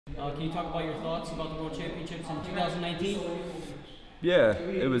Can you talk about your thoughts about the World Championships in 2019? Yeah,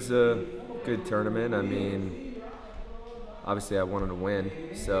 it was a good tournament. I mean, obviously I wanted to win,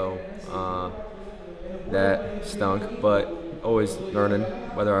 so that stunk, but always learning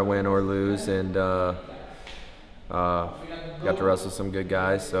whether I win or lose, and got to wrestle some good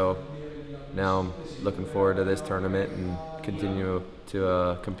guys, so now I'm looking forward to this tournament and continue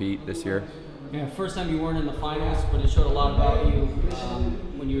to compete this year. Yeah, first time you weren't in the finals, but it showed a lot about you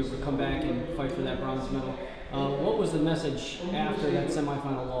when you were able to come back and fight for that bronze medal. What was the message after that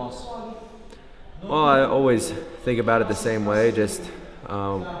semifinal loss? Well, I always think about it the same way. Just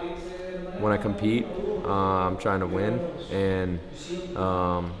when I compete, I'm trying to win, and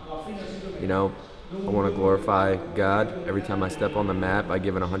you know, I want to glorify God. Every time I step on the map, I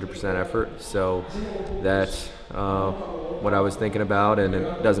give it 100% effort. So that's what I was thinking about, and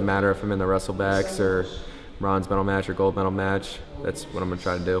it doesn't matter if I'm in the wrestlebacks or bronze medal match or gold medal match. That's what I'm going to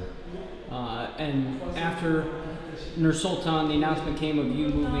try to do. And after Nur-Sultan, the announcement came of you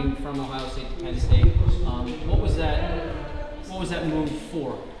moving from Ohio State to Penn State. What was that move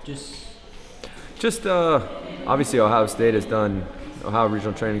for? Just obviously Ohio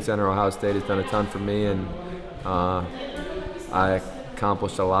Regional Training Center, Ohio State has done a ton for me, and I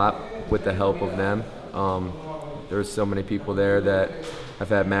accomplished a lot with the help of them. There's so many people there that have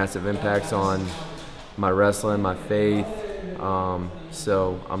had massive impacts on my wrestling, my faith,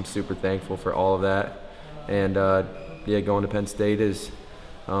 so I'm super thankful for all of that. And yeah, going to Penn State is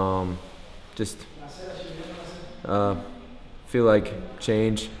just feel like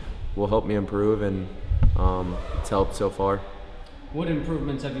change will help me improve, and it's helped so far. What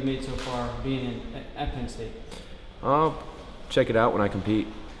improvements have you made so far being at Penn State? Check it out when I compete.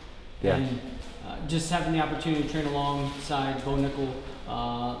 Yeah. And just having the opportunity to train alongside Bo Nickal,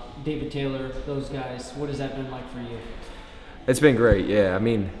 David Taylor, those guys, what has that been like for you? It's been great, yeah. I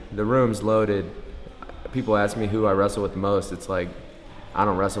mean, the room's loaded. People ask me who I wrestle with the most. It's like I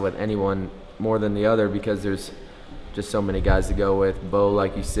don't wrestle with anyone more than the other because there's just so many guys to go with. Bo,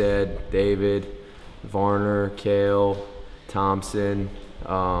 like you said, David, Varner, Kale, Thompson,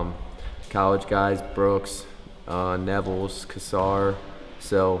 college guys, Brooks, Nevels, Kassar.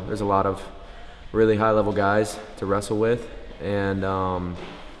 So there's a lot of really high-level guys to wrestle with, and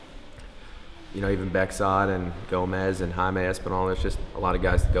you know, even Bexod and Gomez and Jaime Espinal. There's just a lot of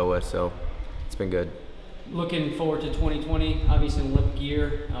guys to go with, so it's been good. Looking forward to 2020, obviously an Olympic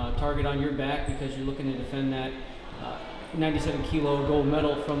year, target on your back because you're looking to defend that 97-kilo gold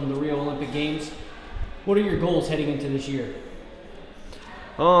medal from the Rio Olympic Games. What are your goals heading into this year?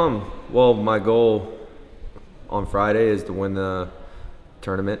 Well, my goal on Friday is to win the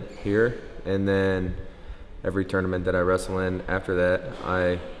tournament here, and then every tournament that I wrestle in after that,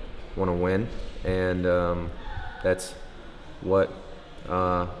 I want to win, and that's what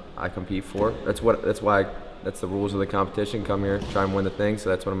I compete for. That's the rules of the competition. Come here, try and win the thing. So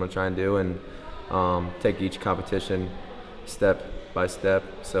that's what I'm going to try and do, and take each competition step by step.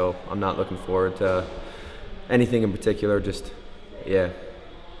 So I'm not looking forward to anything in particular. Just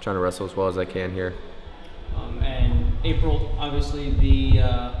trying to wrestle as well as I can here. And April, obviously the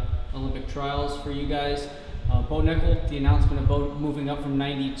Olympic trials for you guys. Bo Nickal, the announcement of Bo moving up from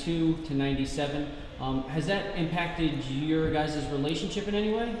 92 to 97. Has that impacted your guys' relationship in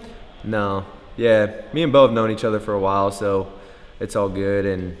any way? No. Yeah, me and Bo have known each other for a while, so it's all good.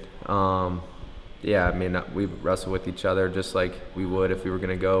 And yeah, I mean, we wrestle with each other just like we would if we were going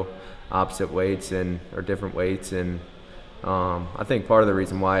to go opposite weights or different weights. And I think part of the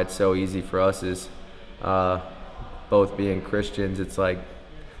reason why it's so easy for us is both being Christians. It's like,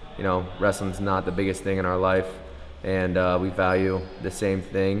 you know, wrestling's not the biggest thing in our life, and we value the same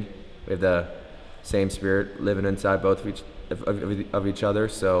thing. We have the same spirit living inside both of each other,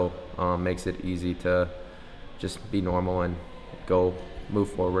 so makes it easy to just be normal and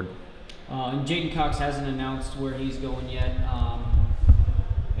move forward. And Jaden Cox hasn't announced where he's going yet,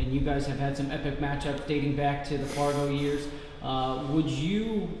 and you guys have had some epic matchups dating back to the Fargo years. Would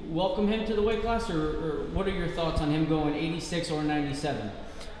you welcome him to the weight class, or what are your thoughts on him going 86 or 97?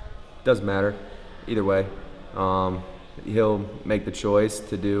 Doesn't matter, either way. He'll make the choice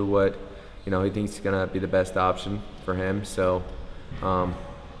to do what he thinks is gonna be the best option for him. So,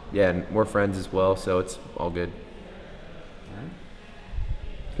 yeah, and we're friends as well, so it's all good. All right.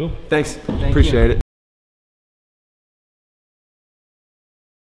 Cool. Thanks. Appreciate it.